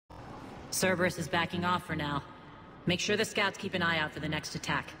Cerberus is backing off for now. Make sure the scouts keep an eye out for the next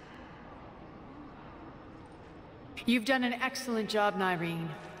attack. You've done an excellent job, Nyreen,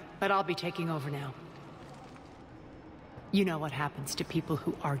 but I'll be taking over now. You know what happens to people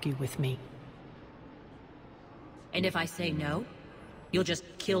who argue with me. And if I say no, you'll just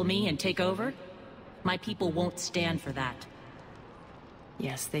kill me and take over? My people won't stand for that.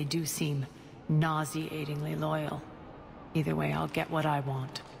 Yes, they do seem nauseatingly loyal. Either way, I'll get what I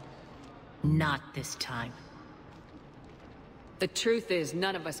want. Not this time. The truth is,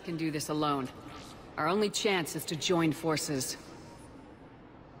 none of us can do this alone. Our only chance is to join forces.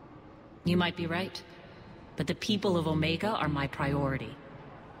 You might be right, but the people of Omega are my priority.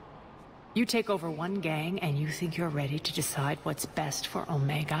 You take over one gang and you think you're ready to decide what's best for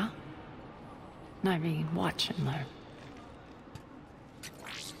Omega? Nyreen, watch and learn.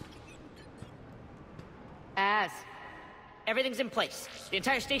 Everything's in place. The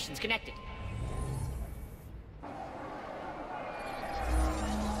entire station's connected.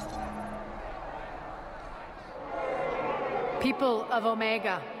 People of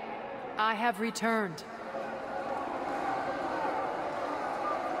Omega, I have returned.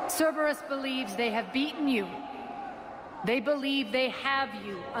 Cerberus believes they have beaten you. They believe they have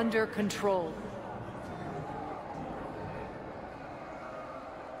you under control.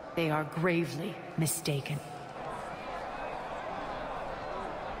 They are gravely mistaken.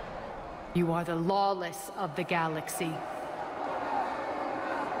 You are the lawless of the galaxy.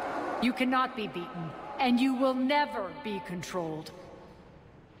 You cannot be beaten, and you will never be controlled.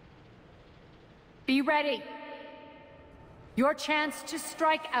 Be ready. Your chance to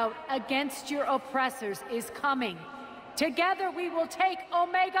strike out against your oppressors is coming. Together we will take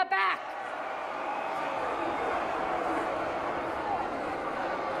Omega back!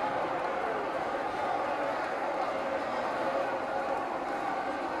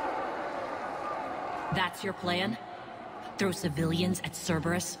 That's your plan? Throw civilians at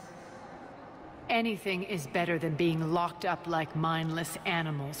Cerberus? Anything is better than being locked up like mindless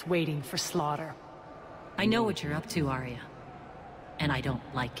animals waiting for slaughter. I know what you're up to, Aria. And I don't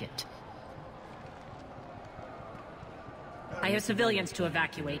like it. I have civilians to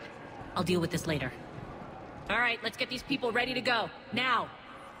evacuate. I'll deal with this later. All right, let's get these people ready to go. Now!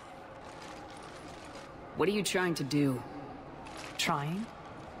 What are you trying to do? Trying?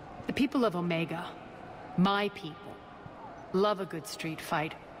 The people of Omega, my people, love a good street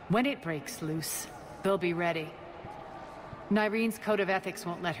fight. When it breaks loose, they'll be ready. Nyreen's code of ethics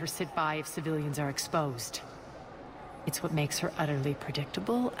won't let her sit by if civilians are exposed. It's what makes her utterly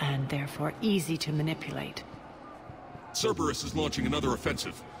predictable and therefore easy to manipulate. Cerberus is launching another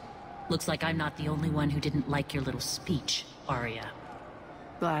offensive. Looks like I'm not the only one who didn't like your little speech, Aria.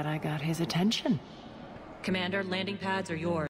 Glad I got his attention. Commander, landing pads are yours.